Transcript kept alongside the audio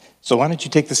So why don't you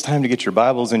take this time to get your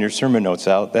Bibles and your sermon notes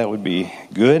out? That would be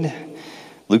good.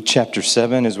 Luke chapter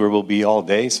 7 is where we'll be all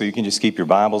day, so you can just keep your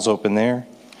Bibles open there.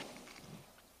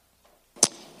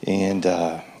 And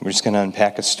we're just going to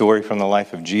unpack a story from the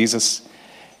life of Jesus.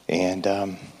 And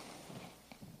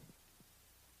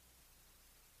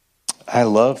I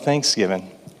love Thanksgiving.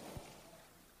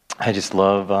 I just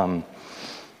love,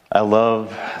 I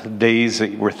love days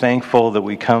that we're thankful that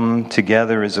we come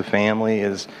together as a family.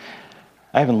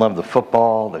 I even love the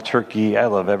football, the turkey. I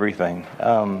love everything.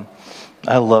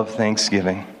 I love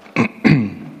Thanksgiving.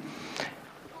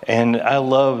 And I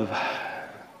love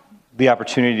the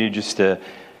opportunity just to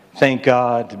thank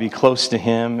God, to be close to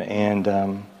Him, and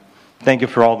thank Him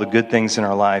for all the good things in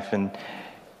our life. And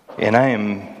I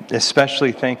am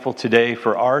especially thankful today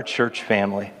for our church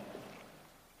family.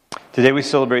 Today we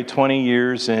celebrate 20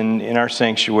 years in our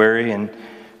sanctuary and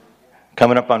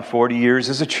coming up on 40 years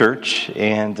as a church.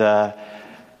 And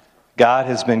God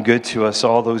has been good to us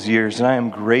all those years. And I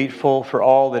am grateful for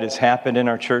all that has happened in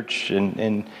our church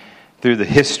and through the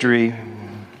history,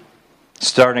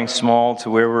 starting small to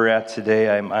where we're at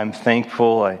today. I'm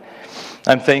thankful.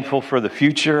 I'm thankful for the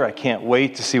future. I can't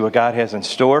wait to see what God has in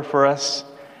store for us.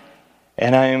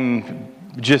 And I'm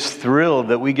just thrilled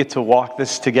that we get to walk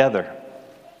this together,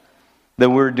 that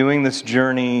we're doing this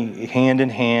journey hand in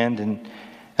hand. And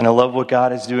I love what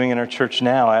God is doing in our church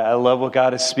now. I love what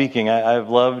God is speaking. I've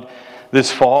loved this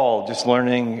fall just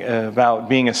learning about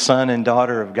being a son and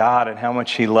daughter of God and how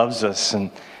much He loves us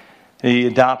and He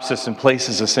adopts us and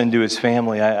places us into His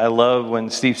family. I love when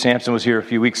Steve Sampson was here a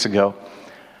few weeks ago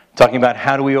talking about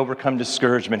how do we overcome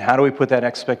discouragement? How do we put that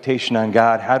expectation on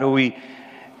God? How do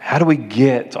we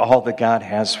get all that God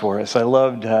has for us? I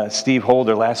loved Steve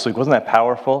Holder last week. Wasn't that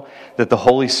powerful? That the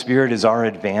Holy Spirit is our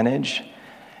advantage.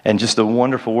 And just a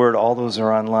wonderful word. All those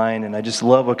are online. And I just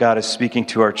love what God is speaking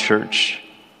to our church.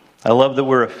 I love that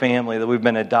we're a family, that we've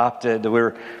been adopted, that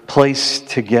we're placed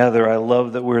together. I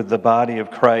love that we're the body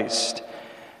of Christ,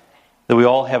 that we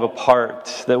all have a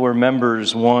part, that we're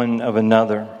members one of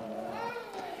another.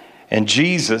 And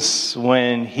Jesus,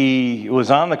 when He was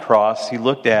on the cross, He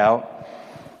looked out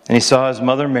and He saw His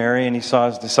mother Mary and He saw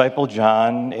His disciple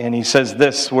John, and He says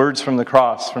this, words from the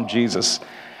cross from Jesus.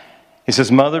 He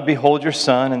says, "Mother, behold your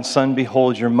son, and son,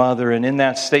 behold your mother." And in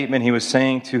that statement, He was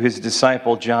saying to His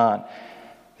disciple John,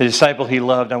 the disciple He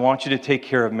loved, "I want you to take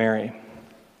care of Mary.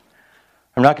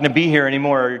 I'm not going to be here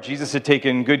anymore." Jesus had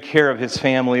taken good care of His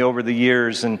family over the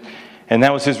years, and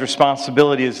that was His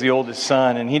responsibility as the oldest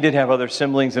son. And He did have other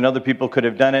siblings, and other people could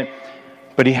have done it,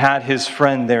 but He had His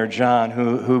friend there, John,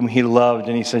 whom He loved.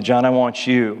 And He said, "John, I want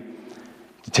you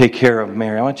to take care of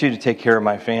Mary. I want you to take care of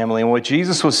my family." And what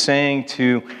Jesus was saying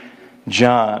to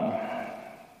John,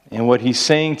 and what He's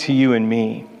saying to you and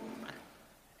me,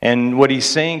 and what He's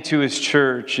saying to His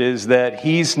church is that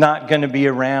He's not going to be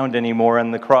around anymore on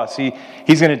the cross. He's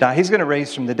going to die. He's going to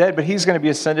raise from the dead, but He's going to be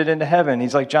ascended into heaven.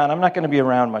 He's like, "John, I'm not going to be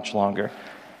around much longer.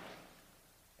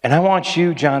 And I want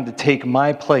you, John, to take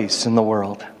my place in the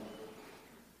world.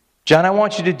 John, I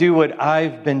want you to do what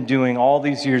I've been doing all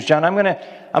these years. John, I'm going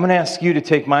to ask you to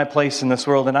take my place in this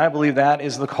world." And I believe that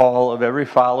is the call of every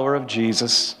follower of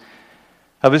Jesus,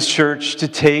 of His church, to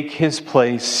take His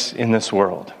place in this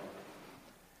world.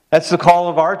 That's the call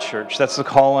of our church. That's the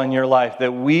call on your life,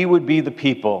 that we would be the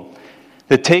people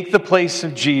that take the place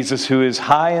of Jesus, who is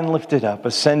high and lifted up,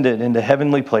 ascended into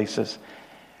heavenly places,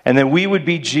 and that we would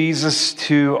be Jesus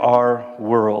to our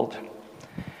world.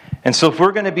 And so if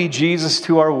we're going to be Jesus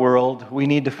to our world, we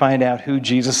need to find out who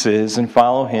Jesus is and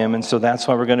follow Him. And so that's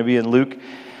why we're going to be in Luke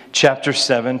chapter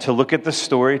 7, to look at the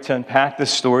story, to unpack the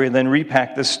story, and then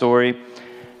repack the story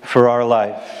for our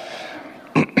life.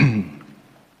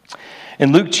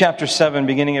 In Luke chapter 7,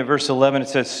 beginning at verse 11, it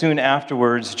says, "Soon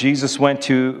afterwards, Jesus went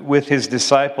with His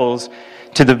disciples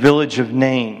to the village of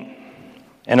Nain,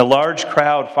 and a large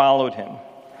crowd followed Him.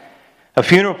 A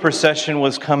funeral procession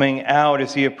was coming out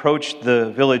as He approached the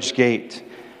village gate.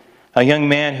 A young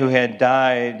man who had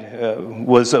died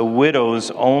was a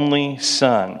widow's only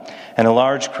son, and a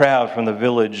large crowd from the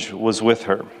village was with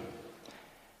her.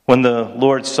 When the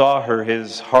Lord saw her,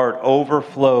 His heart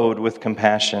overflowed with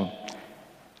compassion.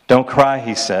 'Don't cry,'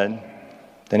 He said.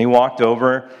 Then He walked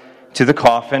over to the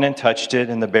coffin and touched it,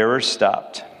 and the bearers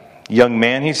stopped. 'Young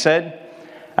man,' He said,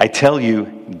 'I tell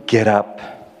you, get up.'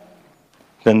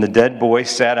 Then the dead boy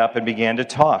sat up and began to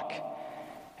talk,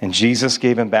 and Jesus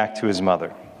gave him back to his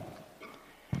mother.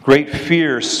 Great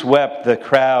fear swept the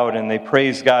crowd, and they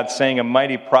praised God, saying, 'A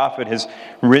mighty prophet has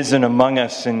risen among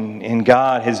us, and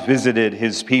God has visited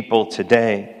His people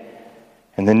today.'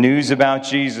 And the news about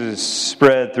Jesus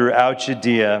spread throughout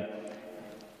Judea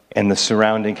and the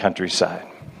surrounding countryside."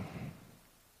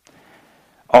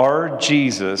 Our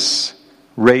Jesus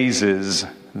raises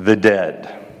the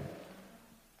dead.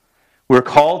 We're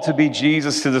called to be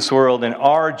Jesus to this world, and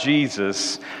our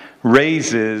Jesus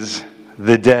raises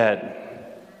the dead.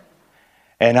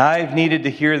 And I've needed to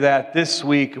hear that this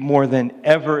week more than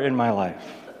ever in my life.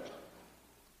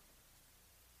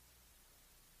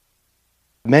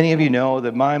 Many of you know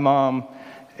that my mom,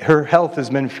 her health has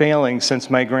been failing since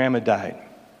my grandma died.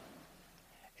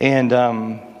 And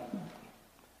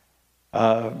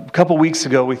a couple weeks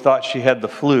ago, we thought she had the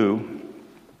flu.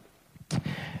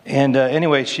 And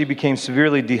anyway, she became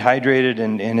severely dehydrated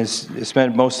and has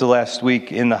spent most of the last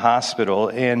week in the hospital.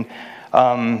 And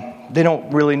they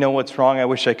don't really know what's wrong. I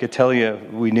wish I could tell you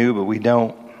we knew, but we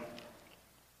don't.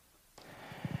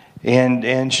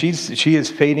 And she is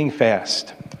fading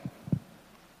fast.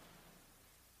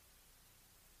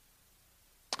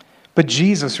 But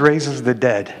Jesus raises the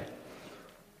dead.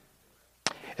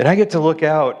 And I get to look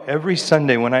out every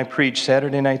Sunday when I preach,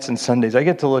 Saturday nights and Sundays. I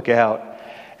get to look out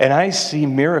and I see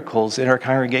miracles in our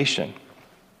congregation.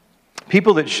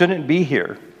 People that shouldn't be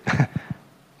here,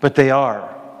 but they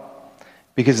are,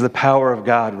 because the power of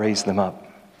God raised them up.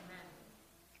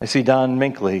 I see Don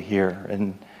Minkley here,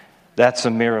 and that's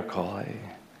a miracle.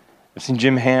 I've seen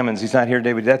Jim Hammonds. He's not here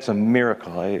today, but that's a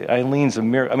miracle. Eileen's a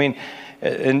miracle. I mean,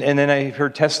 and then I've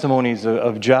heard testimonies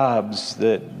of jobs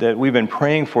that we've been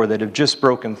praying for that have just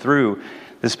broken through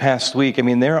this past week. I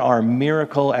mean, there are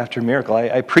miracle after miracle.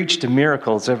 I preach to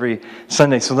miracles every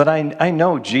Sunday so that I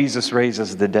know Jesus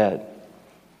raises the dead.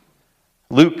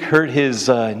 Luke hurt his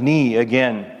knee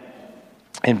again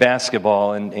in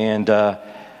basketball, and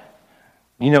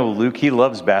you know Luke, he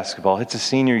loves basketball. It's a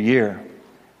senior year.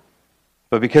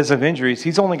 But because of injuries,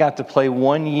 he's only got to play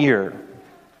 1 year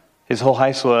his whole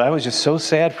high school. I was just so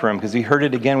sad for him because he hurt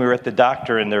it again. We were at the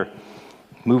doctor, and they're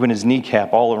moving his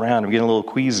kneecap all around. I'm getting a little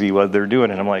queasy while they're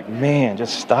doing it. I'm like, man,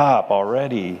 just stop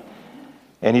already.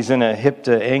 And he's in a hip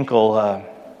to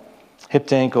ankle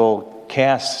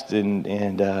cast,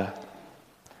 but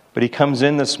he comes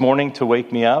in this morning to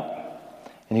wake me up,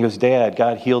 and he goes, Dad,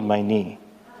 God healed my knee.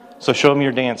 So show him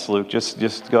your dance, Luke.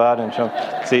 Just go out and show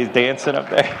him. See, he's dancing up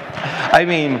there. I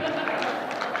mean,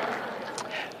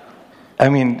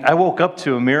 I woke up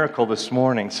to a miracle this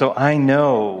morning, so I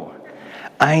know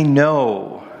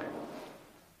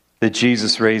that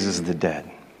Jesus raises the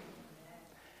dead.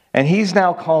 And he's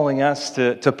now calling us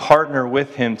to partner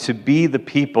with him, to be the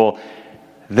people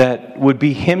that would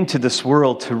be him to this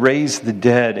world, to raise the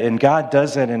dead. And God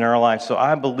does that in our lives. So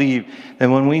I believe that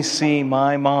when we see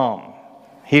my mom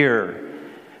here,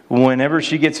 whenever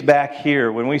she gets back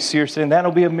here, when we see her sitting,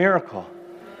 that'll be a miracle.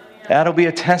 That'll be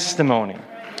a testimony.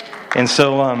 And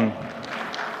so,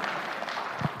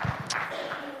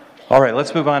 all right,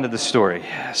 let's move on to the story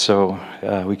so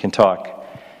we can talk.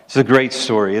 It's a great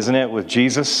story, isn't it, with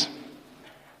Jesus?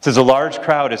 It says a large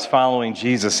crowd is following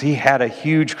Jesus. He had a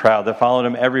huge crowd that followed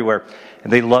him everywhere.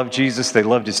 And they loved Jesus. They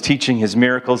loved his teaching, his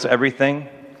miracles, everything.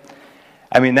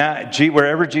 I mean,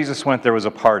 wherever Jesus went, there was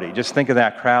a party. Just think of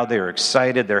that crowd. They were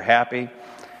excited. They're happy.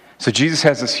 So Jesus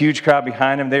has this huge crowd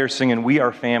behind him. They are singing, "We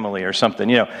Are Family" or something,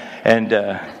 you know. And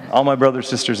all my brothers,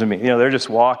 sisters, and me, you know, they're just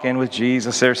walking with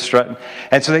Jesus. They're strutting.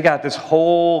 And so they got this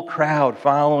whole crowd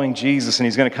following Jesus. And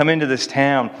he's going to come into this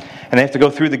town. And they have to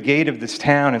go through the gate of this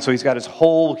town. And so he's got his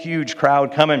whole huge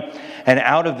crowd coming. And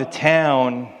out of the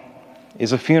town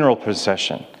is a funeral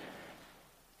procession.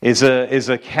 Is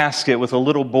a casket with a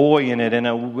little boy in it and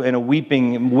a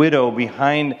weeping widow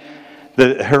behind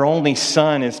her only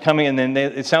son is coming, and then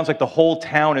it sounds like the whole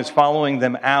town is following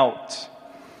them out.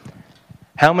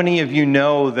 How many of you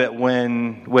know that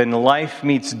when life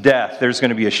meets death, there's going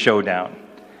to be a showdown?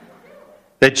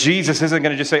 That Jesus isn't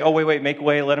going to just say, "Oh, wait, make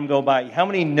way, let him go by." How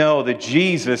many know that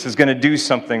Jesus is going to do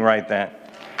something right then?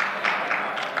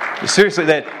 Seriously,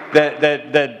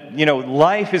 that you know,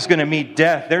 life is going to meet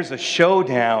death. There's a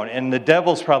showdown, and the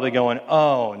devil's probably going,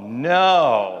 "Oh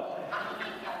no."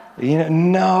 You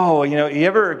know, you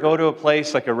ever go to a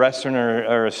place like a restaurant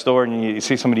or a store and you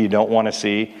see somebody you don't want to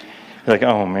see? You're like,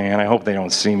 "Oh man, I hope they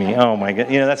don't see me." Oh my God.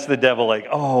 You know, that's the devil, like,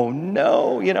 "Oh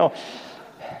no," you know.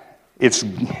 It's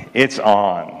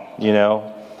on, you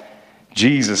know.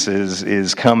 Jesus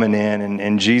is coming in,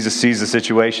 and Jesus sees the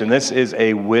situation. This is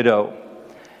a widow.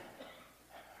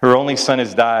 Her only son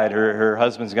has died. Her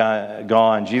husband's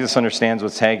gone. Jesus understands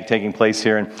what's taking place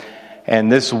here,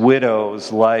 and this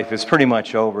widow's life is pretty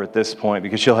much over at this point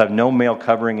because she'll have no male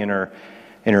covering in her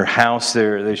house.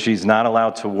 There, she's not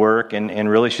allowed to work, and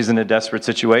really she's in a desperate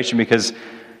situation because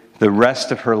the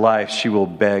rest of her life she will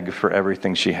beg for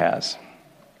everything she has.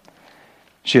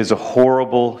 She has a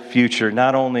horrible future.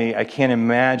 Not only, I can't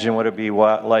imagine what it'd be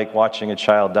like watching a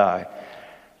child die,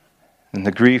 and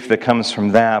the grief that comes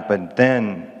from that, but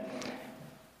then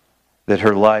that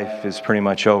her life is pretty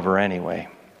much over anyway.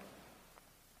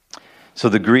 So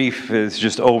the grief is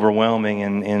just overwhelming,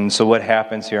 and so what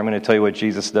happens here? I'm going to tell you what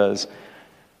Jesus does.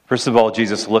 First of all,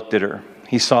 Jesus looked at her.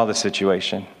 He saw the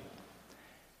situation.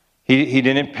 He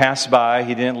didn't pass by.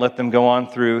 He didn't let them go on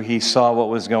through. He saw what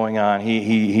was going on.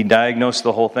 He diagnosed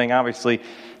the whole thing. Obviously,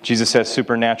 Jesus has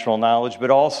supernatural knowledge, but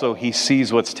also he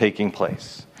sees what's taking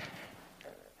place.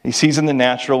 He sees in the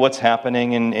natural what's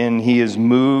happening, and he is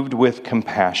moved with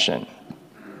compassion.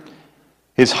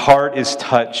 His heart is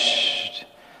touched.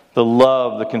 The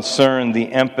love, the concern,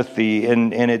 the empathy,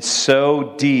 and it's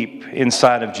so deep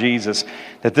inside of Jesus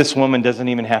that this woman doesn't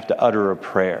even have to utter a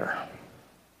prayer.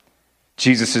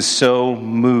 Jesus is so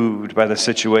moved by the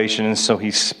situation, and so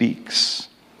he speaks.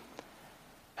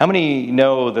 How many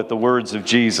know that the words of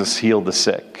Jesus heal the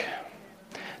sick?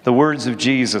 The words of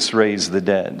Jesus raise the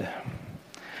dead.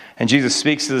 And Jesus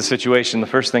speaks to the situation. The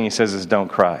first thing he says is, don't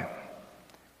cry.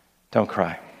 Don't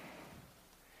cry.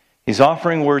 He's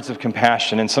offering words of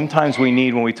compassion, and sometimes we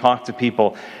need, when we talk to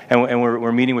people and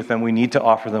we're meeting with them, we need to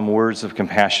offer them words of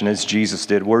compassion as Jesus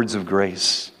did, words of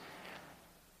grace.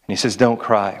 And he says, don't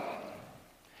cry.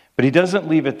 But he doesn't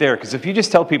leave it there, because if you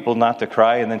just tell people not to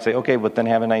cry and then say, okay, but then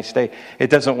have a nice day, it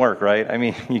doesn't work, right? I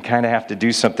mean, you kind of have to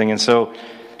do something. And so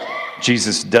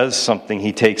Jesus does something.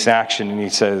 He takes action, and he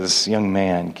says, young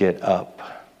man, get up.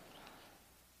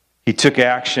 He took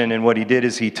action, and what he did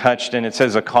is he touched, and it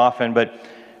says a coffin, but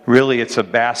really it's a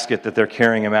basket that they're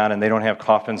carrying him out, and they don't have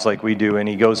coffins like we do. And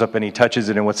he goes up and he touches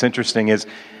it, and what's interesting is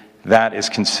that is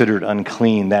considered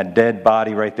unclean. That dead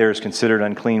body right there is considered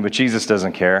unclean, but Jesus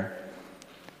doesn't care,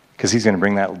 because he's going to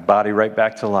bring that body right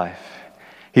back to life.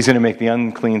 He's going to make the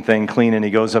unclean thing clean, and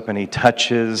he goes up and he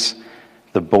touches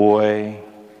the boy,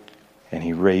 and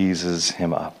he raises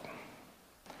him up.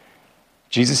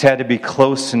 Jesus had to be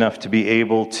close enough to be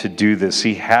able to do this.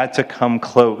 He had to come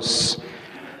close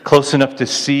enough to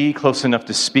see, close enough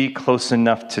to speak, close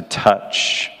enough to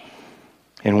touch.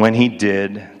 And when he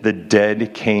did, the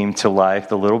dead came to life.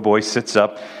 The little boy sits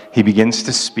up. He begins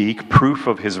to speak, proof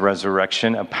of his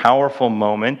resurrection, a powerful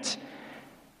moment.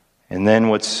 And then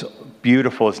what's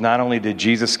beautiful is not only did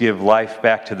Jesus give life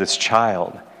back to this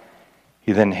child,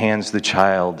 he then hands the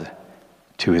child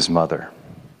to his mother.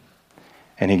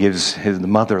 And he gives the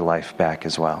mother life back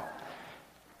as well.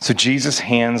 So Jesus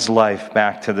hands life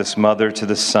back to this mother, to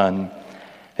the son.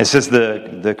 It says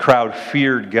the crowd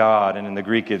feared God, and in the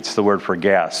Greek it's the word for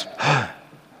gasp.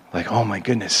 Like, oh my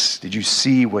goodness, did you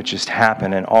see what just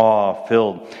happened? And awe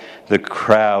filled the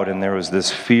crowd, and there was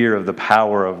this fear of the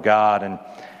power of God. And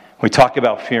we talk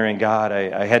about fearing God.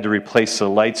 I had to replace the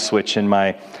light switch in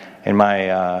my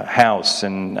house,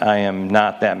 and I am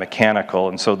not that mechanical.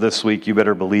 And so this week, you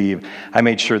better believe, I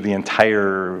made sure the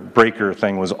entire breaker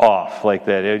thing was off like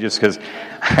that, just because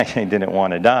I didn't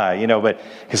want to die, but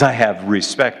because I have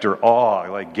respect or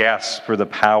awe, like gasp for the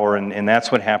power, and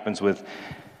that's what happens with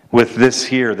this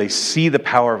here. They see the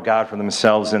power of God for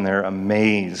themselves, and they're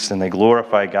amazed, and they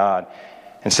glorify God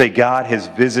and say, God has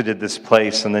visited this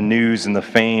place, and the news and the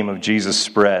fame of Jesus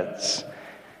spreads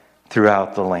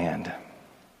throughout the land.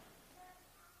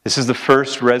 This is the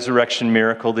first resurrection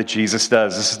miracle that Jesus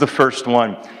does. This is the first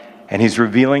one. And he's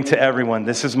revealing to everyone,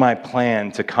 this is my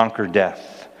plan to conquer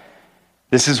death.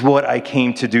 This is what I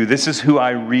came to do. This is who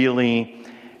I really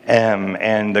am.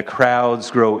 And the crowds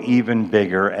grow even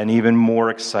bigger and even more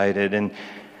excited. And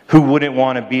who wouldn't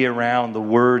want to be around the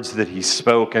words that he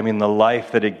spoke? I mean, the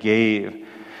life that it gave,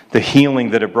 the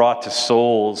healing that it brought to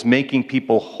souls, making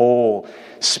people whole,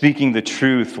 speaking the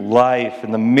truth, life,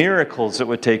 and the miracles that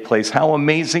would take place. How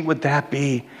amazing would that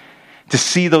be to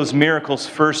see those miracles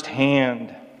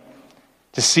firsthand?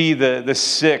 To see the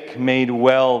sick made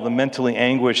well, the mentally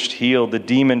anguished healed, the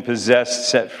demon-possessed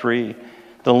set free,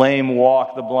 the lame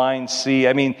walk, the blind see.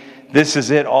 I mean, this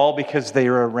is it all because they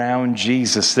are around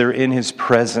Jesus. They're in his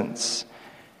presence.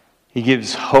 He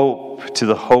gives hope to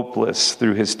the hopeless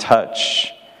through his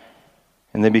touch.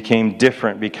 And they became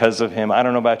different because of him. I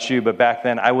don't know about you, but back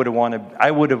then I would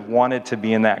have wanted to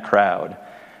be in that crowd,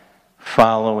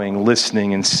 following,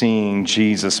 listening, and seeing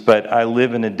Jesus. But I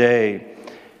live in a day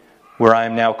where I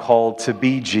am now called to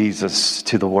be Jesus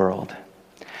to the world.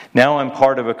 Now I'm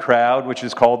part of a crowd which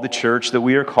is called the church, that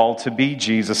we are called to be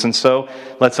Jesus. And so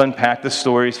let's unpack the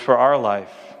stories for our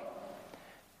life.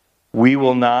 We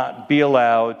will not be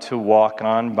allowed to walk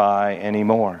on by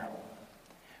anymore.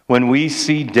 When we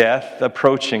see death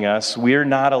approaching us, we're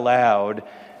not allowed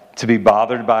to be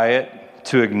bothered by it,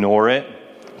 to ignore it,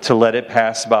 to let it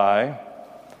pass by.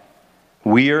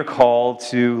 We are called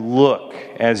to look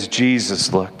as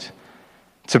Jesus looked,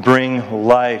 to bring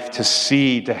life, to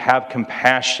see, to have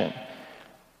compassion.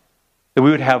 That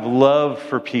we would have love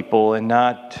for people and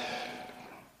not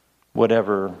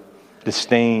whatever,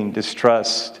 disdain,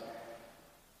 distrust,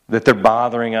 that they're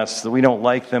bothering us, that we don't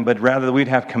like them, but rather that we'd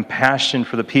have compassion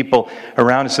for the people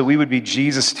around us, that we would be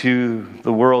Jesus to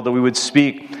the world, that we would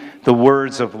speak the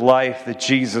words of life that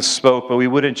Jesus spoke, but we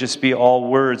wouldn't just be all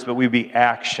words, but we'd be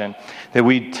action, that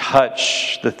we'd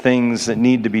touch the things that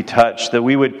need to be touched, that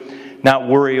we would not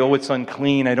worry, oh, it's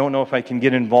unclean, I don't know if I can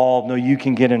get involved. No, you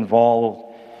can get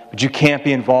involved, but you can't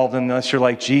be involved unless you're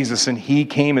like Jesus, and He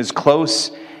came as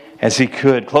close as He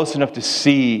could, close enough to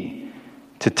see,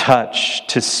 to touch,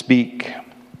 to speak.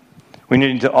 We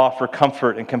need to offer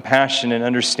comfort and compassion and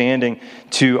understanding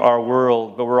to our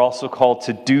world, but we're also called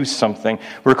to do something.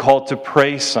 We're called to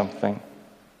pray something.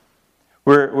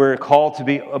 We're called to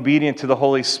be obedient to the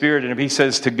Holy Spirit, and if He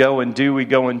says to go and do, we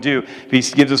go and do. If He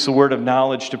gives us a word of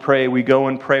knowledge to pray, we go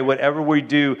and pray. Whatever we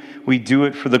do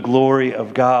it for the glory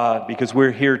of God, because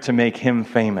we're here to make Him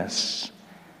famous.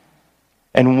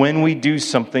 And when we do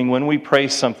something, when we pray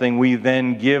something, we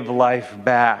then give life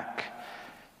back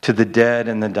to the dead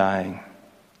and the dying.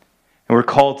 And we're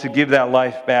called to give that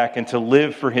life back and to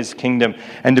live for His kingdom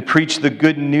and to preach the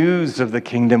good news of the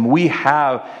kingdom. We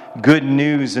have good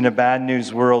news in a bad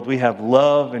news world. We have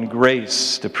love and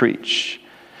grace to preach.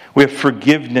 We have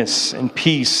forgiveness and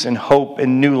peace and hope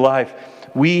and new life.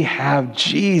 We have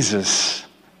Jesus.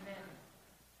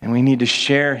 And we need to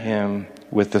share Him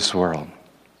with this world.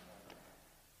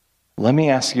 Let me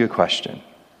ask you a question.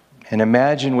 And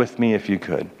imagine with me, if you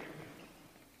could.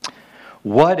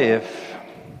 What if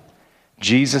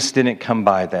Jesus didn't come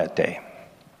by that day?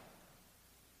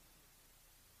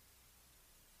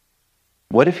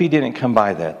 What if He didn't come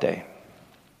by that day?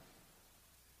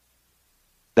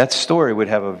 That story would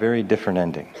have a very different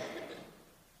ending.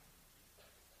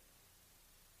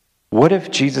 What if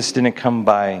Jesus didn't come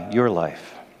by your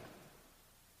life?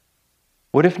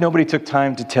 What if nobody took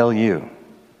time to tell you?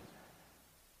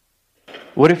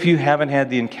 What if you haven't had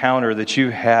the encounter that you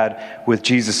had with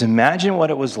Jesus? Imagine what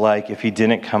it was like if He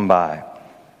didn't come by.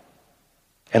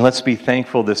 And let's be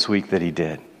thankful this week that He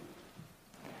did.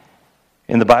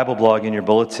 In the Bible blog in your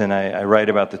bulletin, I write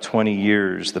about the 20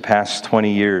 years, the past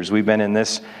 20 years. We've been in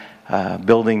this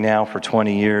building now for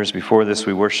 20 years. Before this,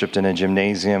 we worshiped in a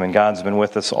gymnasium, and God's been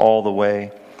with us all the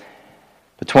way.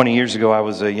 But 20 years ago, I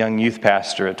was a young youth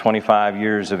pastor at 25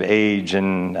 years of age,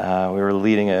 and we were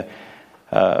leading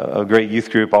a great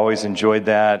youth group. Always enjoyed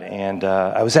that. And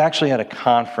I was actually at a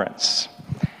conference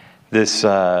this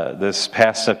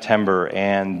past September,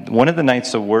 and one of the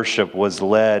nights of worship was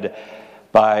led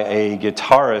by a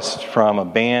guitarist from a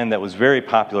band that was very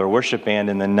popular, a worship band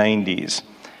in the 90s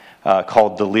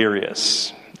called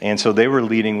Delirious. And so they were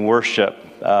leading worship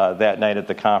that night at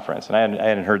the conference, and I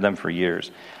hadn't heard them for years.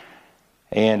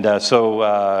 And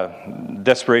so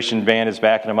Desperation Band is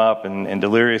backing them up, and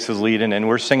Delirious is leading, and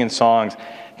we're singing songs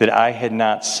that I had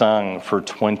not sung for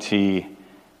 20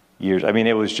 years. I mean,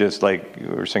 it was just like, we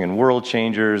were singing World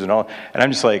Changers and all, and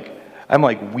I'm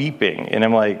like weeping, and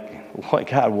I'm like,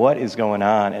 God, what is going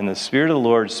on? And the Spirit of the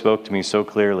Lord spoke to me so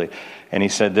clearly, and He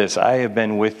said this: I have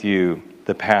been with you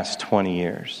the past 20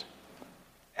 years,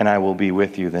 and I will be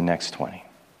with you the next 20.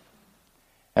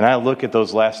 And I look at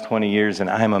those last 20 years, and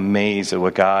I'm amazed at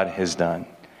what God has done.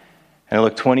 And I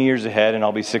look 20 years ahead, and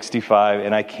I'll be 65,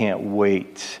 and I can't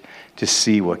wait to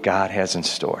see what God has in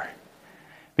store.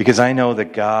 Because I know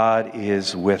that God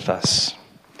is with us.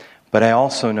 But I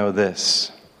also know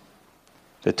this,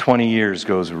 that 20 years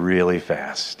goes really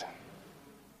fast.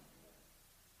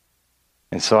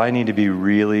 And so I need to be a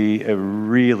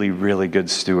really good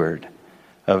steward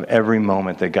of every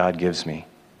moment that God gives me.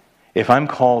 If I'm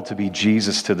called to be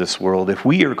Jesus to this world, if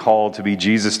we are called to be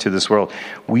Jesus to this world,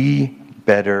 we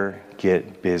better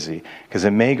get busy. Because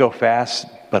it may go fast,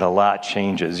 but a lot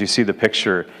changes. You see the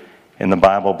picture in the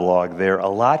Bible blog there. A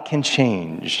lot can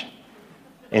change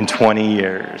in 20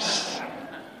 years.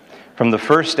 From the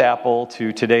first apple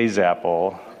to today's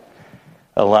apple,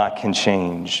 a lot can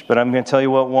change. But I'm going to tell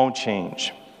you what won't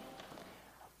change.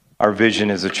 Our vision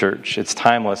as a church. It's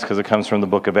timeless because it comes from the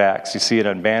book of Acts. You see it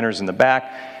on banners in the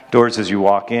back, doors as you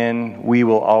walk in. We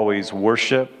will always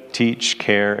worship, teach,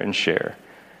 care, and share.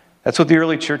 That's what the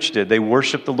early church did. They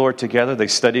worshiped the Lord together. They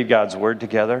studied God's word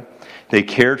together. They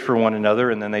cared for one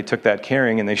another, and then they took that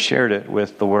caring and they shared it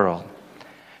with the world.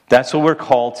 That's what we're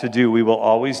called to do. We will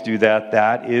always do that.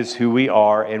 That is who we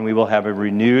are, and we will have a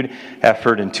renewed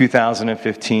effort in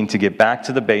 2015 to get back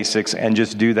to the basics and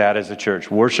just do that as a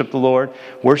church. Worship the Lord,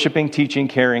 worshiping, teaching,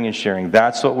 caring, and sharing.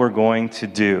 That's what we're going to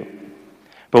do.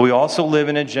 But we also live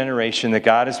in a generation that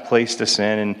God has placed us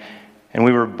in, And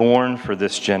we were born for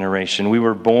this generation. We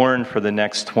were born for the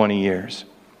next 20 years.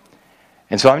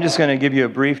 And so I'm just going to give you a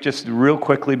brief, just real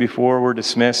quickly before we're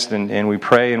dismissed and we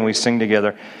pray and we sing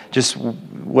together, just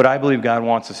what I believe God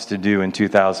wants us to do in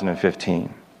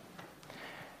 2015.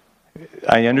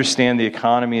 I understand the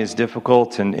economy is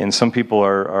difficult and some people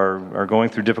are going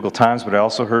through difficult times, but I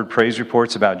also heard praise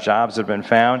reports about jobs that have been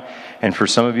found. And for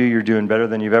some of you, you're doing better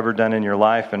than you've ever done in your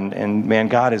life. And man,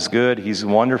 God is good. He's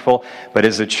wonderful. But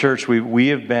as a church, we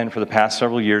have been for the past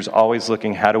several years always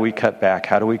looking, how do we cut back?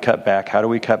 How do we cut back? How do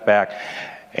we cut back?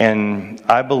 And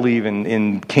I believe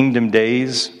in kingdom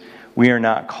days, we are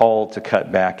not called to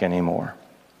cut back anymore.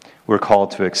 We're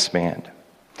called to expand.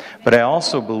 But I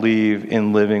also believe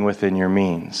in living within your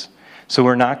means. So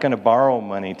we're not going to borrow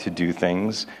money to do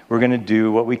things. We're going to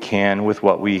do what we can with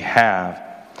what we have.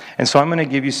 And so I'm going to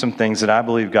give you some things that I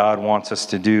believe God wants us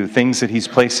to do, things that He's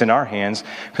placed in our hands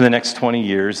for the next 20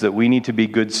 years that we need to be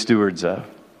good stewards of.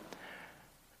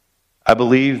 I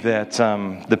believe that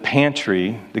the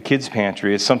pantry, the kids'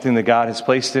 pantry, is something that God has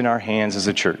placed in our hands as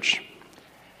a church.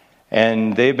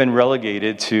 And they've been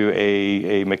relegated to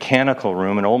a mechanical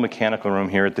room, an old mechanical room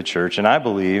here at the church. And I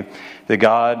believe that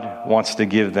God wants to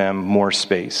give them more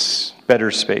space,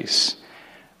 better space.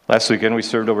 Last weekend we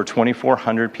served over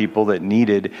 2,400 people that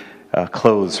needed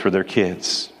clothes for their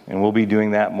kids. And we'll be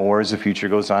doing that more as the future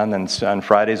goes on. And on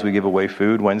Fridays we give away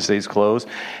food, Wednesdays clothes.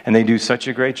 And they do such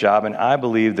a great job. And I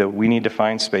believe that we need to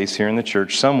find space here in the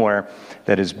church somewhere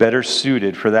that is better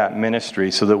suited for that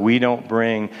ministry so that we don't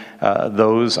bring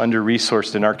those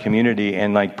under-resourced in our community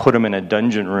and put them in a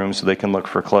dungeon room so they can look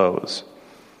for clothes.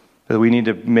 But we need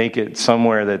to make it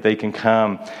somewhere that they can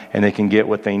come and they can get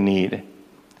what they need.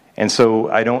 And so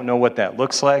I don't know what that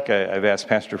looks like. I've asked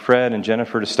Pastor Fred and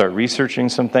Jennifer to start researching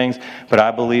some things, but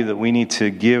I believe that we need to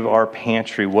give our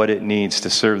pantry what it needs to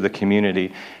serve the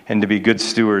community and to be good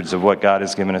stewards of what God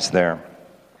has given us there.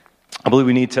 I believe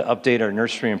we need to update our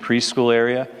nursery and preschool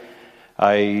area.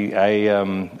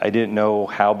 I didn't know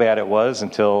how bad it was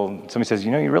until somebody says,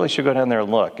 you really should go down there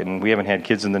and look. And we haven't had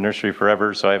kids in the nursery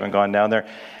forever, so I haven't gone down there.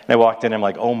 And I walked in and I'm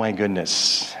like, oh my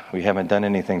goodness, we haven't done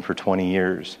anything for 20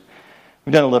 years.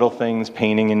 We've done little things,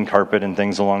 painting and carpet and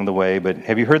things along the way, but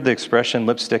have you heard the expression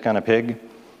lipstick on a pig?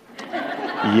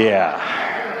 Yeah.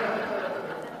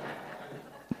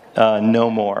 No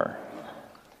more.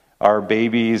 Our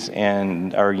babies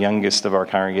and our youngest of our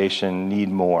congregation need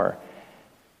more.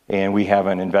 And we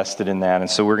haven't invested in that. And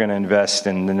so we're going to invest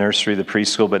in the nursery, the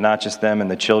preschool, but not just them and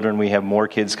the children. We have more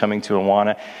kids coming to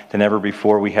Awana than ever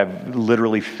before. We have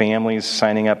literally families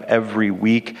signing up every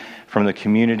week from the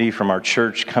community, from our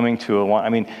church, coming to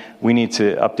Awana. We need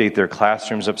to update their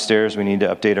classrooms upstairs. We need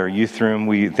to update our youth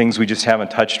room. Things we just haven't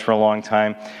touched for a long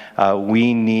time.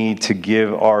 We need to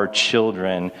give our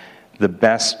children the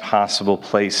best possible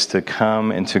place to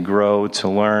come and to grow, to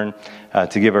learn,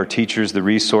 to give our teachers the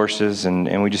resources.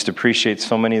 And we just appreciate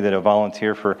so many that have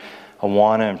volunteered for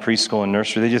Awana and preschool and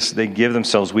nursery. They give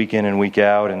themselves week in and week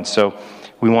out. And so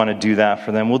we want to do that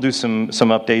for them. We'll do some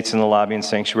updates in the lobby and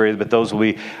sanctuary, but those will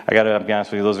be, I got to be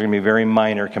honest with you, those are going to be very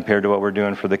minor compared to what we're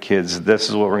doing for the kids. This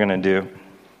is what we're going to do.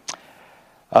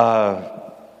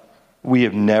 We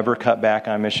have never cut back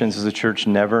on missions as a church,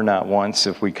 never, not once.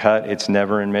 If we cut, it's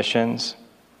never in missions.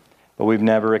 But we've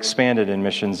never expanded in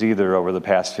missions either over the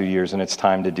past few years, and it's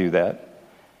time to do that.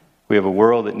 We have a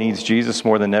world that needs Jesus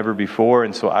more than ever before,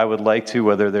 and so I would like to,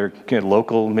 whether they're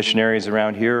local missionaries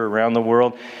around here or around the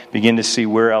world, begin to see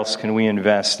where else can we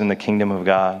invest in the kingdom of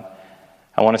God.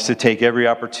 I want us to take every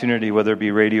opportunity, whether it be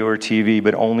radio or TV,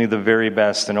 but only the very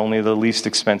best and only the least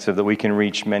expensive, that we can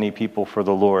reach many people for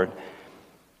the Lord.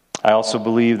 I also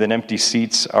believe that empty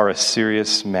seats are a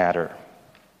serious matter.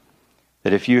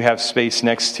 That if you have space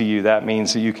next to you, that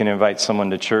means that you can invite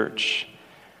someone to church.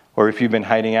 Or if you've been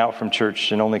hiding out from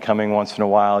church and only coming once in a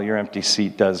while, your empty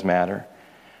seat does matter.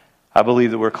 I believe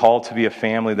that we're called to be a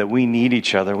family, that we need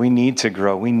each other. We need to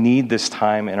grow. We need this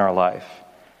time in our life.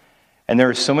 And there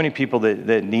are so many people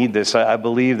that need this. I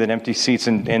believe that empty seats,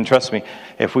 and trust me,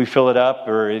 if we fill it up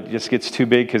or it just gets too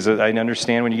big, because I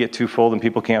understand when you get too full and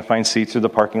people can't find seats or the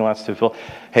parking lot's too full,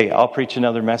 hey, I'll preach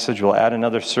another message, we'll add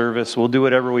another service, we'll do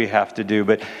whatever we have to do.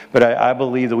 But I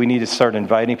believe that we need to start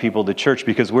inviting people to church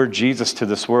because we're Jesus to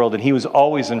this world, and He was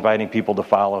always inviting people to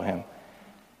follow Him.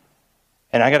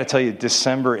 And I got to tell you,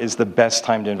 December is the best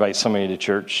time to invite somebody to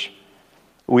church.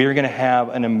 We are going to have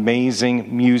an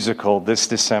amazing musical this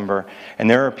December. And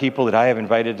there are people that I have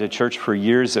invited to church for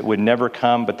years that would never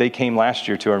come, but they came last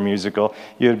year to our musical.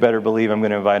 You had better believe I'm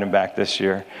going to invite them back this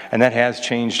year. And that has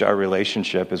changed our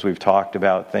relationship as we've talked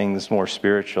about things more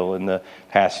spiritual in the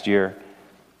past year.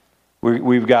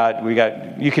 We got.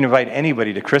 You can invite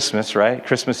anybody to Christmas, right?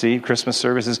 Christmas Eve, Christmas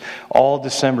services. All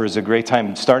December is a great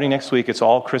time. Starting next week, it's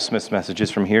all Christmas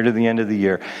messages from here to the end of the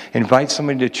year. Invite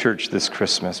somebody to church this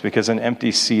Christmas because an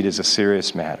empty seat is a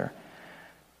serious matter.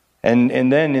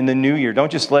 And then in the new year,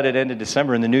 don't just let it end in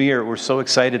December. In the new year, we're so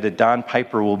excited that Don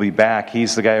Piper will be back.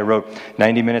 He's the guy who wrote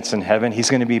 90 Minutes in Heaven.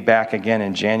 He's going to be back again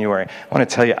in January. I want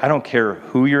to tell you, I don't care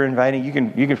who you're inviting. You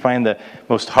can find the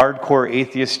most hardcore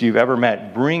atheist you've ever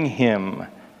met. Bring him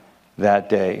that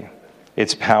day.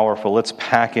 It's powerful. Let's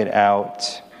pack it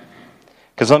out.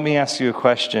 Because let me ask you a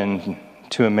question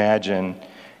to imagine,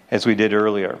 as we did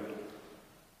earlier.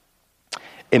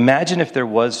 Imagine if there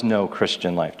was no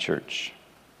Christian Life Church.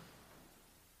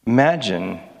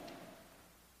 Imagine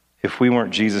if we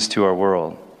weren't Jesus to our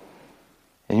world.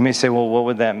 And you may say, well, what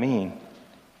would that mean?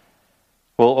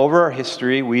 Well, over our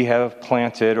history, we have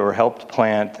planted or helped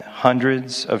plant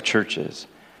hundreds of churches.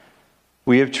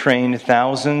 We have trained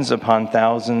thousands upon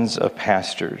thousands of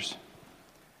pastors.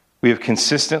 We have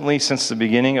consistently, since the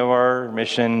beginning of our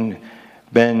mission,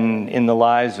 been in the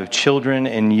lives of children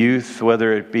and youth,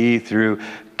 whether it be through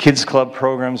kids club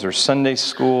programs or Sunday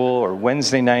school or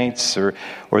Wednesday nights or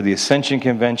the Ascension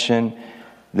Convention.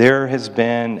 There has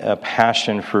been a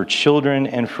passion for children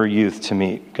and for youth to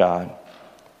meet God.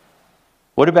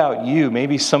 What about you?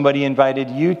 Maybe somebody invited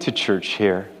you to church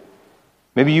here.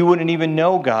 Maybe you wouldn't even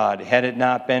know God had it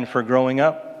not been for growing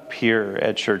up here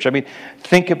at church. I mean,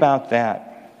 think about that.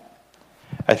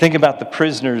 I think about the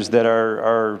prisoners that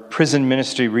our prison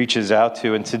ministry reaches out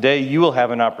to, and today you will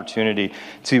have an opportunity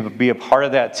to be a part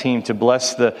of that team to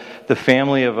bless the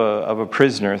family of a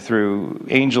prisoner through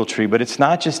Angel Tree. But it's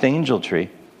not just Angel Tree.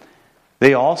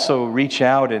 They also reach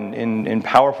out in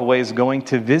powerful ways, going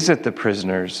to visit the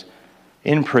prisoners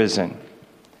in prison.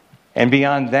 And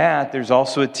beyond that, there's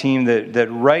also a team that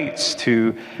writes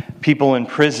to people in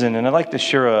prison. And I'd like to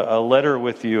share a letter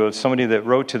with you of somebody that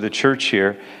wrote to the church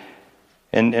here.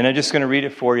 And I'm just going to read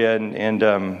it for you, and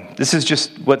this is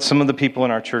just what some of the people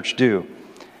in our church do.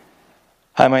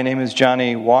 Hi, my name is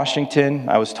Johnny Washington.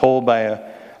 I was told by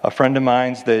a friend of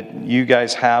mine that you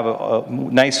guys have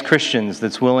nice Christians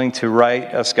that's willing to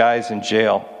write us guys in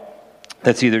jail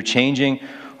that's either changing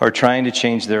or trying to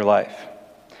change their life.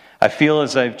 I feel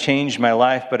as I've changed my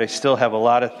life, but I still have a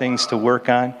lot of things to work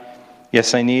on.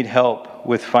 Yes, I need help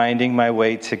with finding my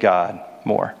way to God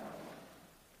more.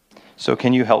 So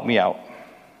can you help me out?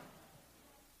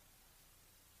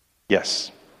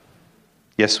 Yes.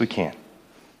 Yes, we can.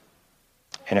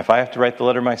 And if I have to write the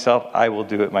letter myself, I will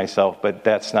do it myself, but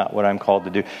that's not what I'm called to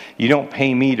do. You don't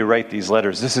pay me to write these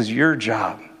letters. This is your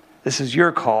job. This is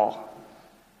your call.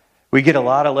 We get a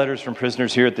lot of letters from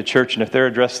prisoners here at the church, and if they're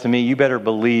addressed to me, you better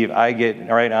believe I get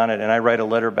right on it, and I write a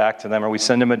letter back to them, or we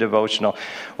send them a devotional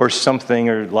or something,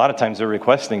 or a lot of times they're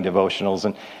requesting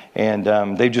devotionals,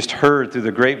 and they've just heard through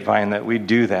the grapevine that we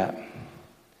do that.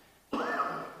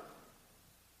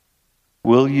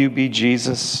 Will you be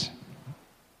Jesus?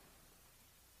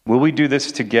 Will we do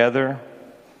this together?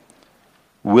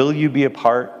 Will you be a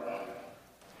part?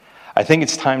 I think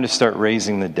it's time to start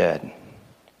raising the dead.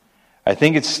 I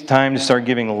think it's time to start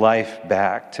giving life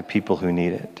back to people who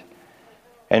need it.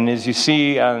 And as you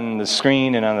see on the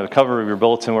screen and on the cover of your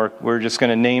bulletin, we're just going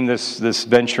to name this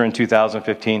venture in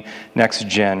 2015 Next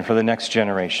Gen, for the next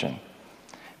generation.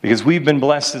 Because we've been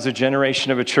blessed as a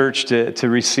generation of a church to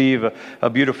receive a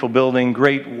beautiful building,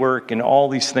 great work, and all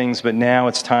these things, but now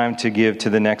it's time to give to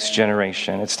the next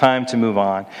generation. It's time to move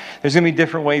on. There's going to be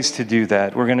different ways to do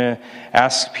that. We're going to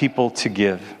ask people to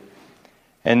give.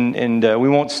 And we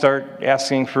won't start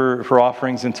asking for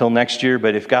offerings until next year,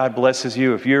 but if God blesses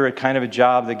you, if you're a kind of a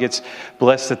job that gets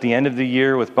blessed at the end of the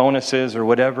year with bonuses or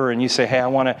whatever, and you say, hey, I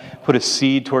want to put a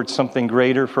seed towards something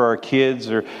greater for our kids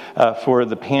or for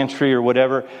the pantry or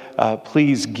whatever,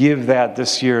 please give that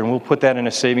this year, and we'll put that in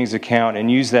a savings account and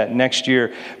use that next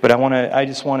year. But I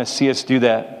just want to see us do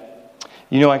that.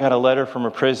 You know, I got a letter from a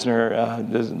prisoner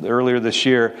earlier this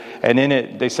year, and in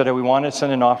it, they said, we want to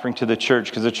send an offering to the church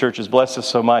because the church has blessed us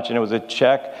so much, and it was a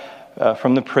check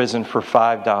from the prison for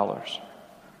 $5. And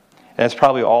that's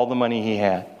probably all the money he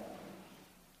had.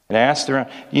 And I asked around,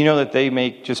 you know that they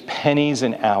make just pennies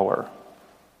an hour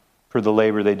for the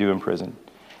labor they do in prison.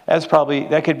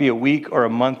 That could be a week or a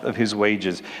month of his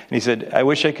wages. And he said, I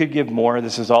wish I could give more.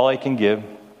 This is all I can give.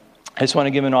 I just want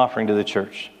to give an offering to the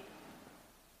church.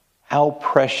 How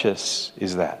precious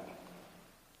is that?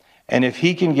 And if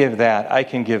he can give that, I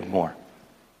can give more.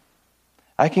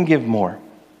 I can give more.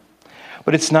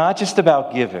 But it's not just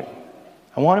about giving.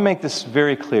 I want to make this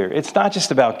very clear. It's not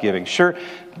just about giving. Sure,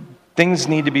 things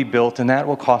need to be built, and that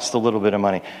will cost a little bit of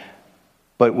money.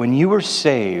 But when you were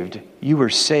saved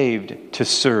to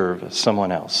serve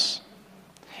someone else.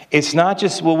 It's not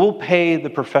just, well, we'll pay the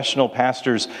professional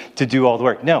pastors to do all the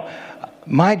work. No,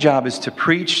 my job is to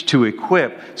preach, to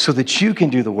equip, so that you can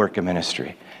do the work of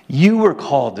ministry. You were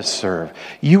called to serve.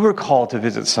 You were called to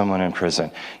visit someone in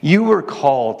prison. You were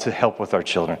called to help with our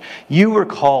children. You were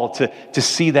called to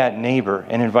see that neighbor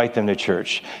and invite them to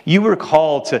church. You were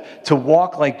called to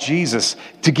walk like Jesus,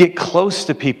 to get close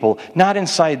to people, not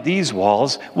inside these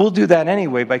walls. We'll do that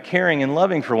anyway by caring and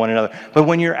loving for one another. But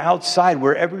when you're outside,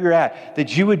 wherever you're at,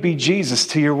 that you would be Jesus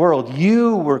to your world.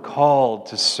 You were called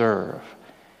to serve.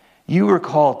 You were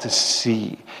called to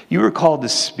see. You were called to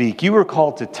speak. You were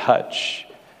called to touch.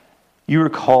 You were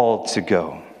called to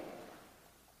go.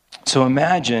 So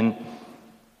imagine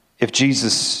if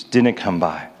Jesus didn't come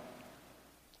by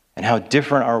and how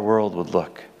different our world would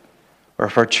look, or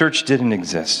if our church didn't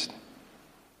exist.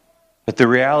 But the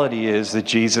reality is that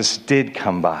Jesus did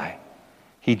come by.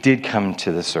 He did come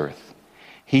to this earth.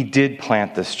 He did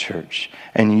plant this church,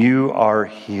 and you are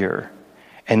here.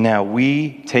 And now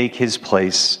we take his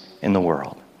place in the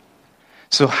world.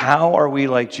 So how are we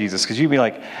like Jesus? Because you'd be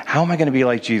like, how am I going to be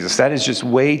like Jesus? That is just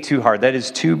way too hard. That is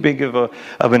too big of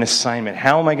an assignment.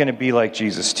 How am I going to be like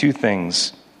Jesus? Two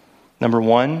things. Number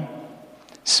one,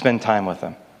 spend time with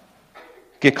him.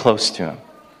 Get close to him.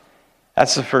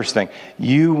 That's the first thing.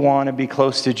 You want to be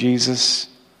close to Jesus?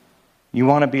 You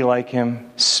want to be like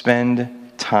him?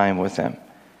 Spend time with him.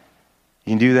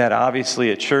 You can do that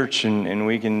obviously at church, and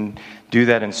we can do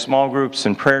that in small groups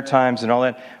and prayer times and all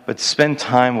that, but spend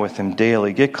time with him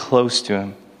daily. Get close to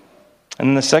him. And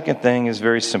then the second thing is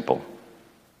very simple.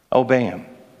 Obey him.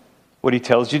 What he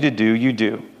tells you to do, you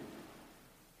do.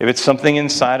 If it's something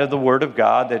inside of the Word of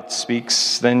God that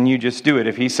speaks, then you just do it.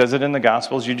 If he says it in the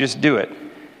Gospels, you just do it.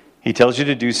 He tells you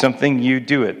to do something, you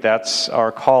do it. That's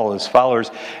our call as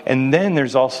followers. And then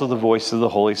there's also the voice of the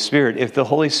Holy Spirit. If the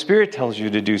Holy Spirit tells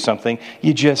you to do something,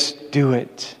 you just do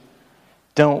it.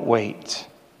 Don't wait.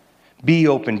 Be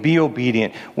open, be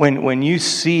obedient. When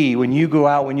you go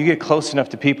out, when you get close enough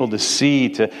to people to see,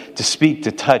 to speak,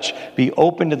 to touch, be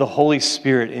open to the Holy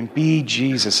Spirit and be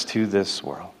Jesus to this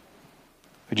world.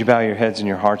 Would you bow your heads and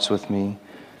your hearts with me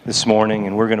this morning?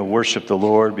 And we're going to worship the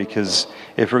Lord, because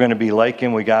if we're going to be like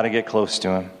him, we got to get close to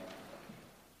him.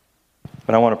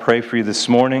 But I want to pray for you this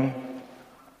morning.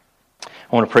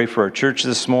 I want to pray for our church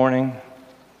this morning.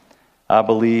 I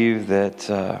believe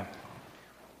that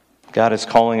God is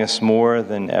calling us more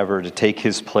than ever to take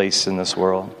his place in this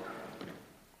world.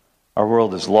 Our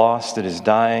world is lost, it is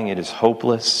dying, it is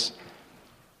hopeless.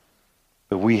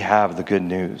 But we have the good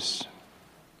news.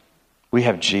 We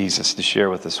have Jesus to share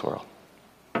with this world.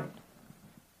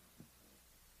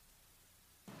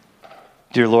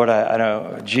 Dear Lord,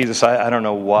 I don't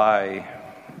know why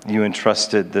you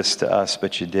entrusted this to us,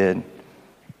 but you did.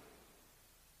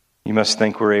 You must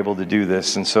think we're able to do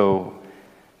this. And so,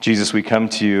 Jesus, we come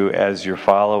to you as your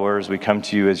followers. We come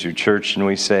to you as your church, and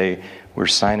we say, we're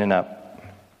signing up.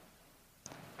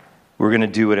 We're going to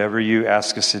do whatever you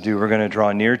ask us to do. We're going to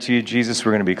draw near to you, Jesus.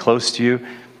 We're going to be close to you.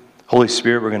 Holy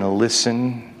Spirit, we're going to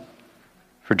listen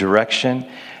for direction,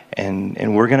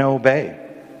 and we're going to obey,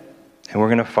 and we're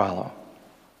going to follow.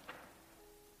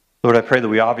 Lord, I pray that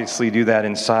we obviously do that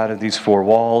inside of these four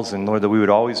walls, and Lord, that we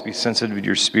would always be sensitive to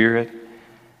your Spirit.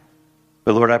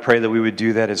 But Lord, I pray that we would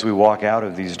do that as we walk out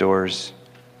of these doors,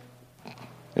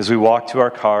 as we walk to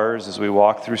our cars, as we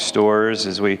walk through stores,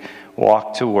 as we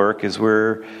walk to work, as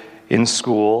we're in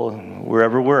school,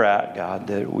 wherever we're at, God,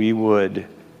 that we would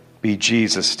be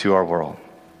Jesus to our world.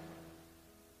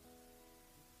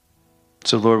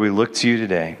 So Lord, we look to you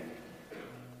today.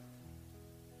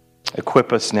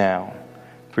 Equip us now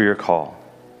for your call.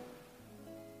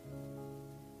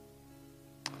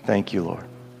 Thank you, Lord.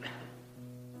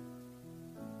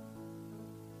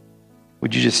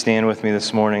 Would you just stand with me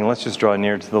this morning? Let's just draw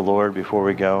near to the Lord before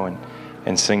we go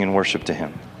and sing and worship to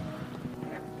him.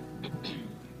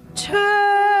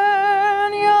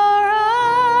 Turn your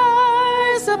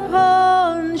eyes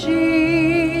upon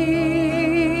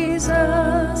Jesus.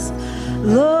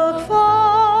 Look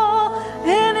full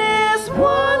in his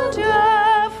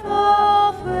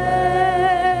wonderful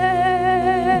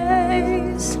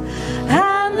face,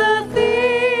 and the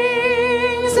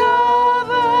things of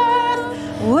earth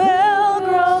will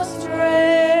grow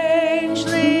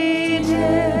strangely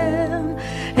dim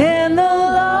in the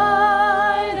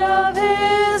light of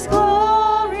his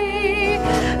glory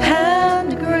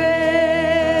and grace.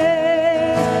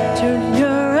 Turn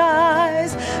your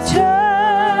eyes,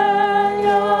 turn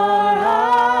your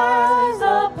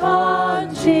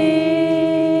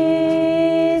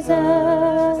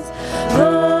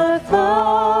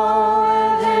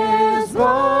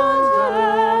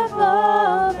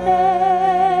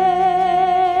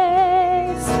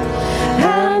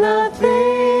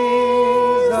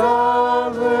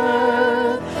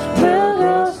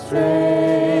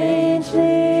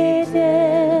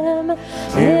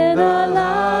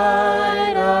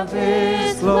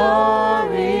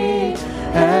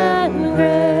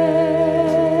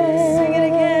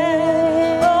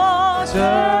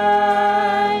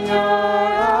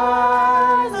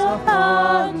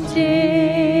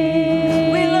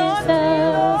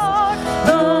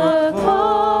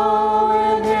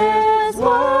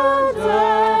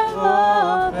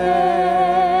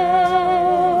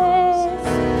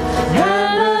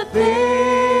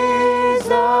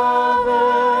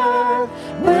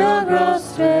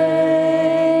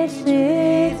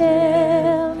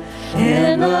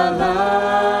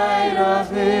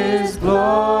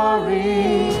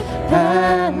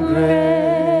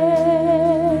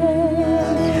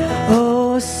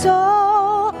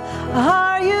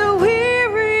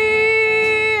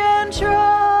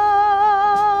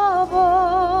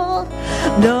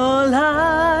no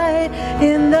light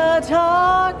in the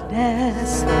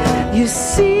darkness. You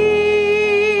see,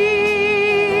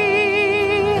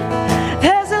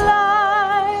 there's a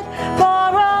light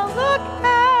for a look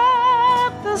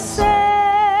at the Savior,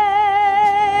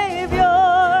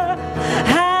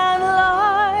 and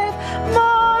life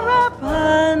more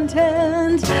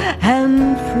abundant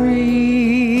and free.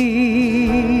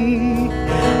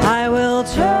 I will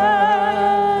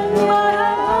turn my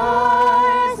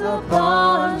eyes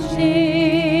upon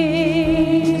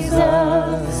Jesus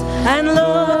and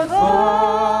look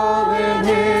full in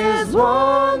His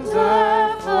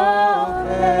wonderful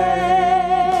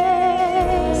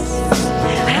face,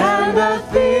 and the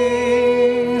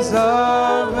things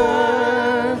of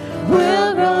earth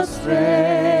will grow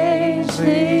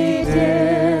strangely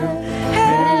dim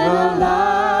in the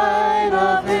light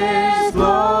of His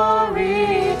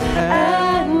glory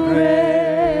and grace.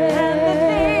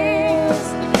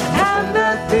 And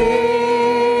the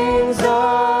things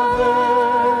of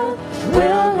earth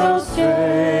will grow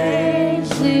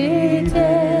strangely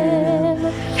dim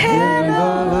in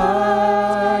the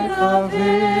light of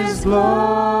His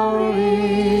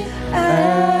glory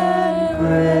and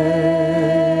grace.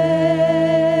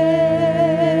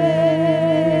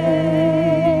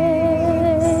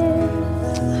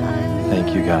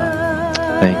 Thank you, God.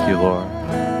 Thank you, Lord.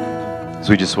 As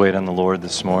we just wait on the Lord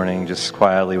this morning, just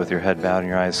quietly with your head bowed and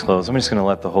your eyes closed, I'm just going to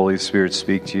let the Holy Spirit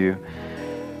speak to you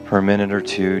for a minute or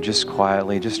two, just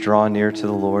quietly. Just draw near to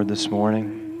the Lord this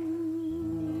morning.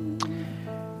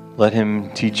 Let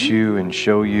Him teach you and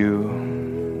show you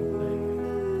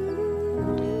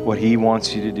what He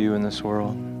wants you to do in this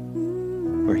world,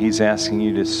 where He's asking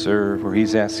you to serve, where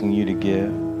He's asking you to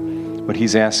give, what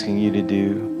He's asking you to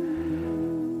do.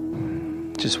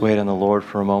 Just wait on the Lord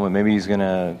for a moment. Maybe He's going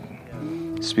to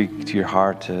speak to your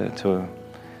heart to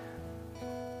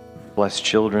bless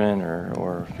children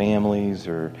or families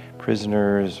or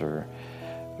prisoners, or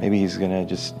maybe He's going to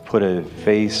just put a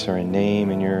face or a name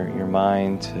in your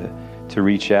mind to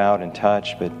reach out and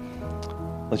touch. But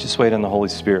let's just wait on the Holy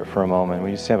Spirit for a moment.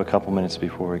 We just have a couple minutes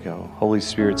before we go. Holy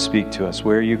Spirit, speak to us.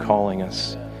 Where are you calling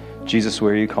us? Jesus,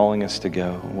 where are you calling us to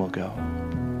go? And we'll go.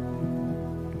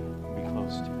 Be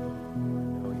close to you.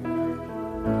 Know you. I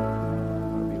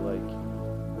want to be like you.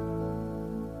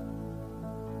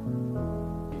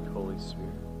 Speak, Holy Spirit.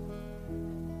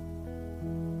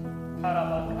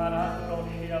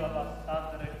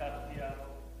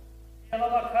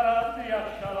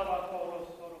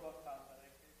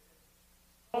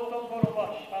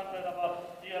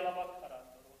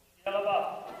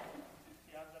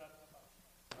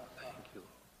 Thank you,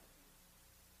 Lord.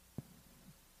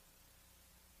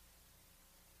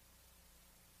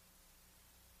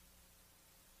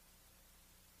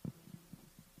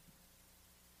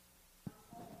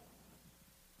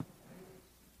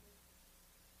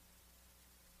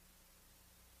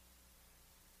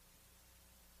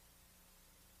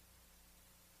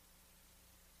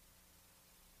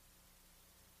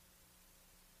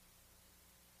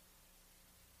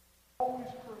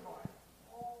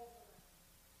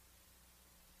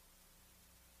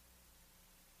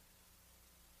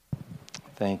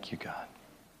 Thank you, God.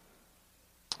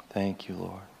 Thank you,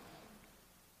 Lord.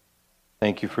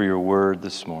 Thank you for your word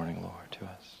this morning, Lord, to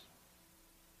us.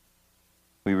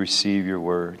 We receive your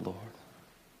word, Lord,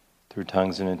 through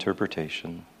tongues and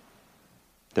interpretation.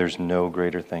 There's no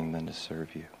greater thing than to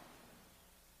serve you.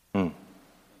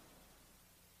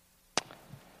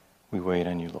 We wait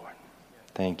on you, Lord.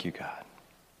 Thank you, God.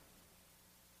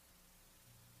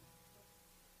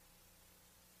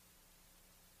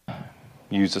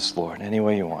 Use us, Lord, any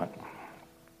way you want.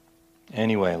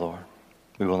 Any way, Lord.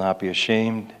 We will not be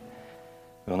ashamed.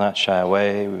 We will not shy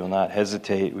away. We will not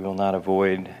hesitate. We will not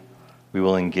avoid. We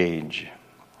will engage.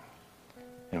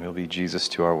 And we'll be Jesus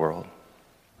to our world.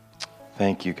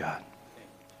 Thank you, God.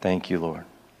 Thank you, Lord.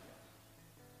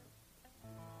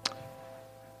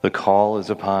 The call is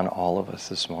upon all of us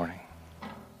this morning.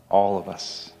 All of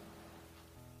us.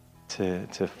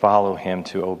 To follow Him,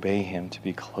 to obey Him, to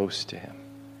be close to Him.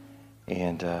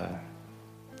 And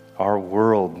our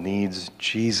world needs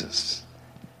Jesus.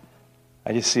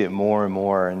 I just see it more and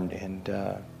more, and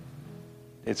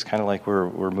it's kind of like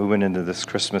we're moving into this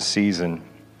Christmas season,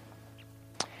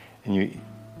 and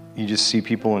you just see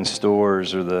people in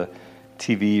stores or the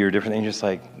TV or different things, just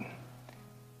like,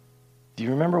 do you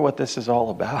remember what this is all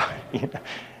about?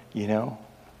 You know?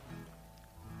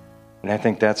 And I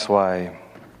think that's why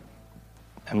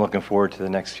I'm looking forward to the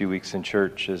next few weeks in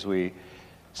church as we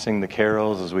sing the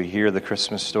carols, as we hear the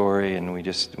Christmas story, and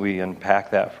we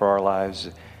unpack that for our lives.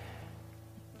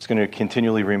 It's going to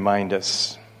continually remind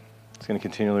us It's going to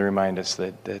continually remind us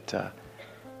that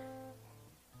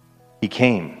He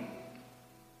came,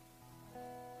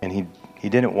 and He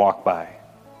didn't walk by.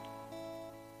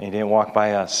 He didn't walk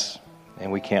by us,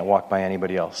 and we can't walk by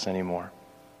anybody else anymore.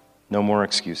 No more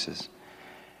excuses.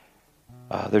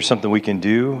 There's something we can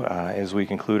do as we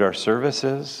conclude our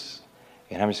services,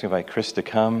 and I'm just going to invite Chris to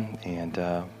come,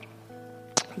 and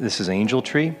this is Angel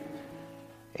Tree,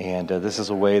 and this is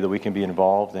a way that we can be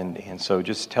involved, and so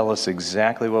just tell us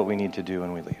exactly what we need to do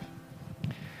when we leave.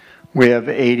 We have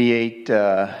 88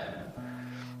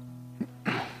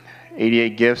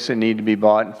 gifts that need to be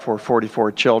bought for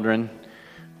 44 children.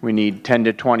 We need 10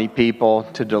 to 20 people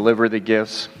to deliver the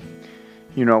gifts.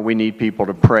 You know, we need people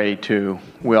to pray too.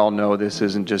 We all know this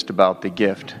isn't just about the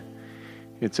gift.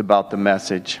 It's about the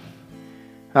message.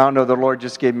 I don't know, the Lord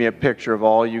just gave me a picture of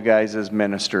all you guys as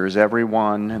ministers.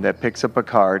 Everyone that picks up a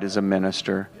card is a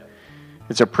minister.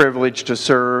 It's a privilege to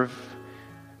serve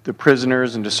the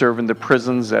prisoners and to serve in the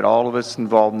prisons that all of us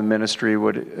involved in the ministry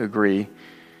would agree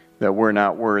that we're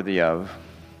not worthy of.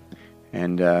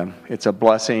 And it's a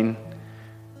blessing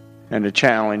and a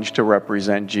challenge to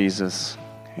represent Jesus.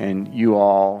 And you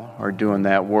all are doing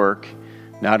that work,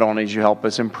 not only as you help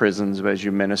us in prisons, but as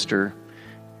you minister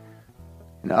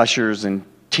and ushers and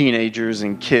teenagers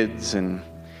and kids. And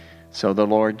so the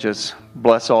Lord just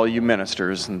bless all you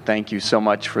ministers, and thank you so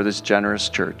much for this generous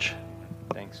church.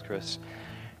 Thanks, Chris.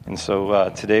 And so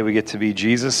today we get to be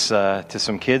Jesus to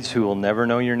some kids who will never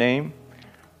know your name,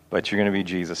 but you're going to be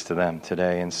Jesus to them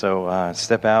today. And so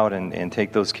step out and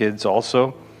take those kids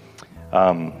also.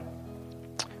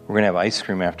 We're going to have ice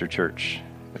cream after church.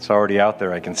 It's already out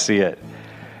there. I can see it.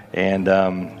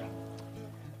 And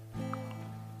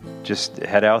just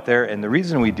head out there. And the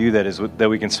reason we do that is that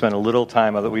we can spend a little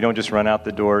time, that we don't just run out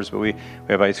the doors, but we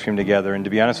have ice cream together. And to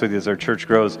be honest with you, as our church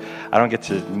grows, I don't get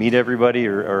to meet everybody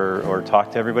or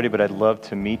talk to everybody, but I'd love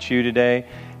to meet you today.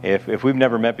 If we've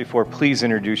never met before, please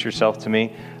introduce yourself to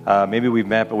me. Maybe we've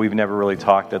met, but we've never really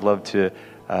talked. I'd love to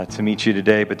meet you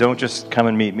today. But don't just come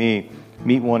and meet me.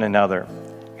 Meet one another.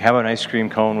 Have an ice cream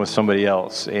cone with somebody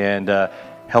else, and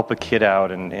help a kid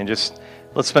out, and just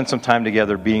let's spend some time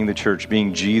together being the church,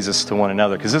 being Jesus to one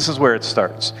another, because this is where it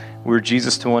starts. We're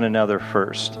Jesus to one another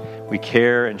first. We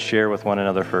care and share with one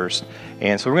another first.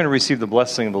 And so we're going to receive the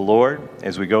blessing of the Lord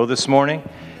as we go this morning,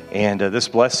 and this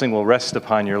blessing will rest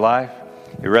upon your life.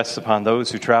 It rests upon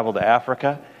those who travel to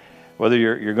Africa. Whether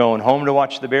you're going home to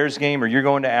watch the Bears game or you're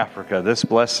going to Africa, this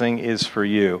blessing is for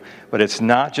you. But it's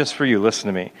not just for you. Listen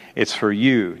to me. It's for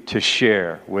you to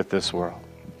share with this world.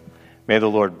 May the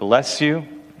Lord bless you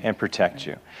and protect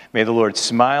you. May the Lord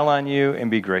smile on you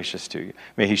and be gracious to you.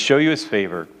 May He show you His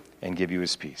favor and give you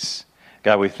His peace.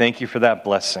 God, we thank you for that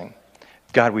blessing.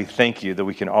 God, we thank you that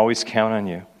we can always count on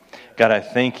you. God, I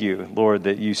thank you, Lord,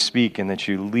 that you speak and that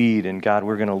you lead. And God,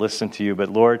 we're going to listen to you. But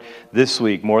Lord, this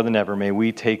week, more than ever, may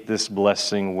we take this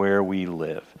blessing where we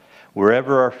live.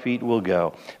 Wherever our feet will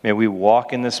go, may we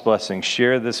walk in this blessing,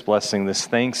 share this blessing, this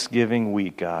Thanksgiving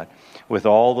week, God, with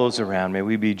all those around. May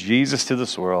we be Jesus to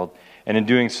this world. And in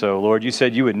doing so, Lord, you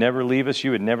said you would never leave us,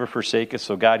 you would never forsake us.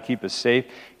 So God, keep us safe,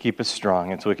 keep us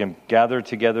strong, and so we can gather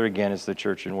together again as the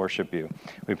church and worship you.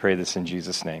 We pray this in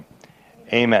Jesus' name.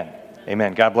 Amen.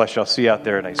 Amen. God bless you. I'll see you out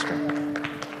there at ice cream.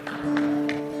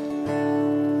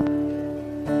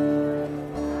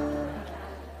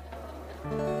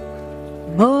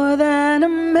 More than a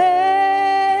man.